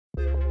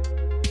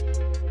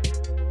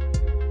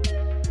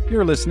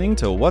You're listening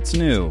to What's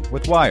New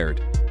with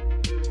Wired.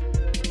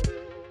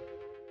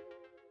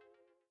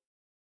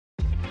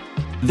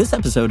 This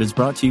episode is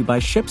brought to you by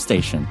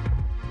ShipStation.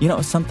 You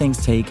know, some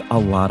things take a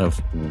lot of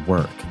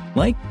work,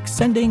 like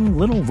sending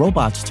little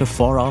robots to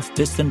far-off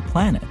distant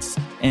planets.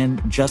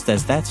 And just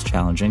as that's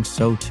challenging,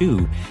 so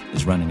too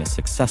is running a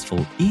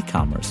successful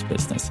e-commerce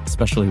business,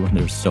 especially when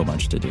there's so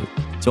much to do.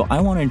 So I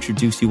want to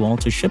introduce you all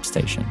to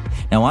ShipStation.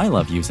 Now, I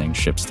love using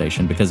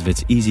ShipStation because of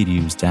its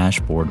easy-to-use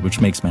dashboard,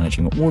 which makes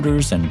managing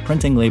orders and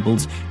printing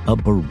labels a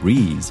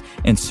breeze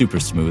and super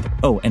smooth.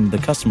 Oh, and the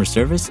customer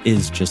service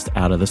is just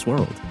out of this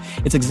world.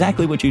 It's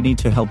exactly what you need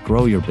to help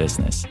grow your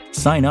business.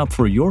 Sign up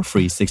for your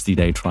free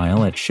 60-day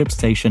trial at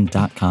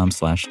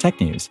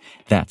shipstation.com/technews.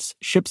 That's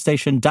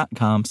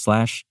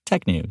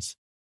shipstation.com/technews.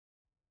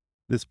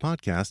 This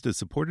podcast is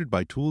supported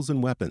by Tools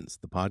and Weapons,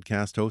 the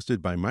podcast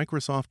hosted by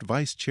Microsoft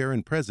Vice Chair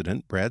and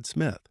President Brad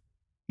Smith.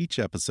 Each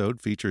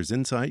episode features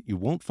insight you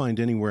won't find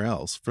anywhere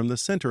else from the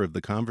center of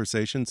the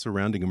conversation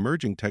surrounding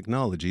emerging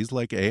technologies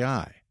like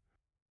AI.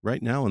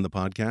 Right now on the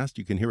podcast,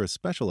 you can hear a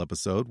special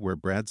episode where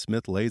Brad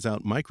Smith lays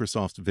out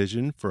Microsoft's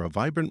vision for a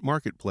vibrant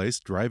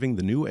marketplace driving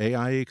the new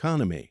AI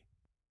economy.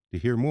 To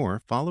hear more,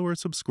 follow or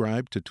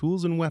subscribe to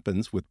Tools and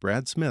Weapons with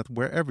Brad Smith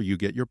wherever you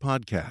get your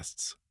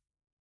podcasts.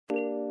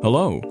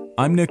 Hello,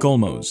 I'm Nick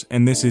Olmos,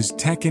 and this is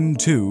Tekken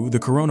 2, the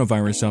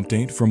coronavirus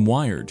update from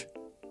Wired.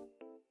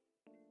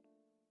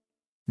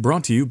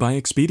 Brought to you by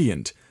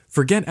Expedient.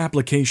 Forget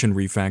application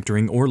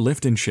refactoring or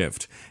lift and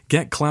shift.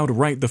 Get cloud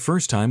right the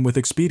first time with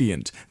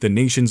Expedient, the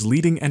nation's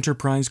leading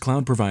enterprise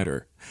cloud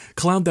provider.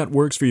 Cloud that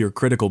works for your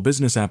critical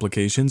business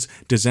applications,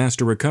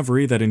 disaster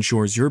recovery that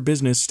ensures your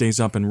business stays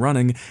up and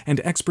running, and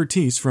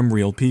expertise from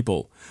real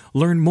people.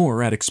 Learn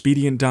more at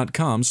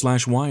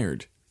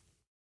expedient.com/wired.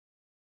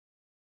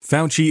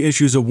 Fauci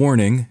issues a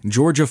warning,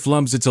 Georgia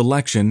flubs its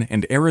election,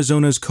 and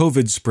Arizona's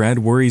COVID spread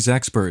worries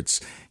experts.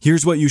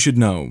 Here's what you should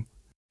know.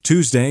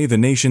 Tuesday, the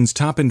nation's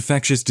top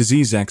infectious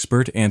disease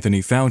expert,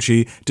 Anthony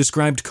Fauci,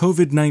 described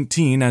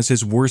COVID-19 as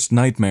his worst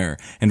nightmare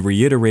and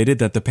reiterated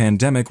that the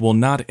pandemic will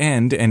not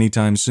end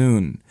anytime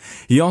soon.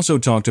 He also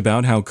talked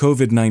about how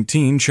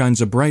COVID-19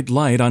 shines a bright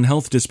light on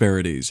health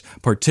disparities,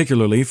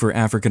 particularly for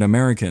African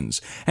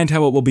Americans, and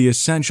how it will be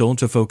essential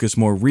to focus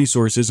more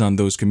resources on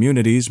those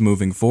communities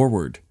moving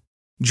forward.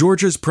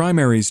 Georgia's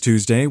primaries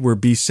Tuesday were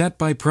beset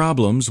by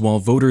problems while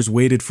voters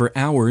waited for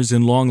hours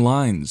in long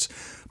lines.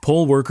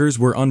 Poll workers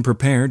were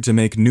unprepared to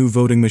make new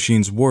voting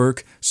machines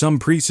work, some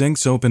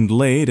precincts opened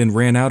late and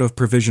ran out of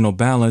provisional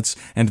ballots,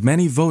 and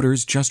many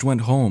voters just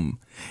went home.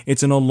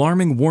 It's an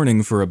alarming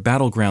warning for a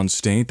battleground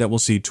state that will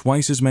see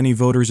twice as many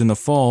voters in the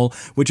fall,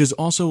 which is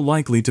also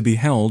likely to be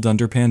held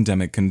under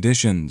pandemic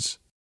conditions.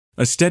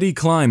 A steady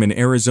climb in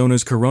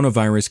Arizona's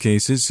coronavirus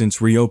cases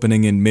since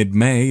reopening in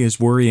mid-May is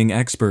worrying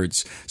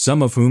experts,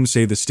 some of whom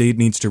say the state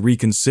needs to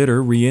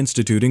reconsider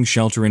reinstituting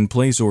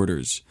shelter-in-place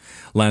orders.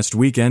 Last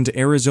weekend,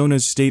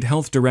 Arizona's state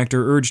health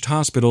director urged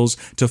hospitals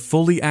to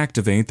fully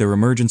activate their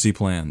emergency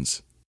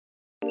plans.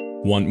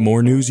 Want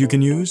more news you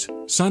can use?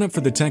 Sign up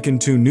for the Tekken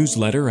 2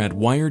 newsletter at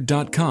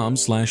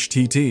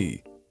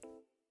wired.com/TT.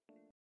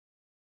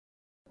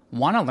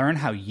 Want to learn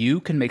how you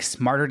can make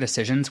smarter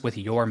decisions with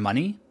your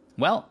money?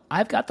 Well,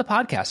 I've got the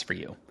podcast for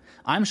you.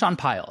 I'm Sean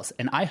Piles,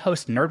 and I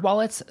host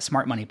NerdWallet's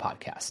Smart Money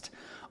Podcast.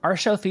 Our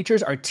show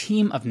features our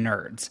team of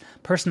nerds,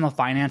 personal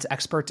finance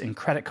experts in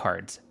credit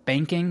cards,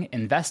 banking,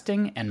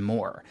 investing, and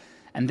more.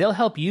 And they'll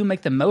help you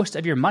make the most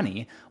of your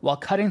money while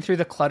cutting through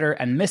the clutter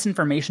and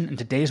misinformation in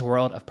today's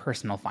world of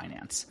personal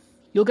finance.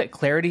 You'll get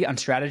clarity on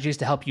strategies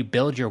to help you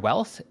build your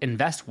wealth,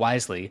 invest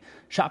wisely,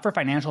 shop for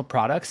financial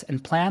products,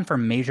 and plan for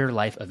major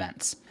life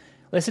events.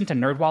 Listen to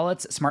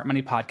NerdWallet's Smart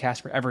Money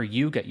Podcast wherever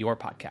you get your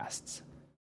podcasts.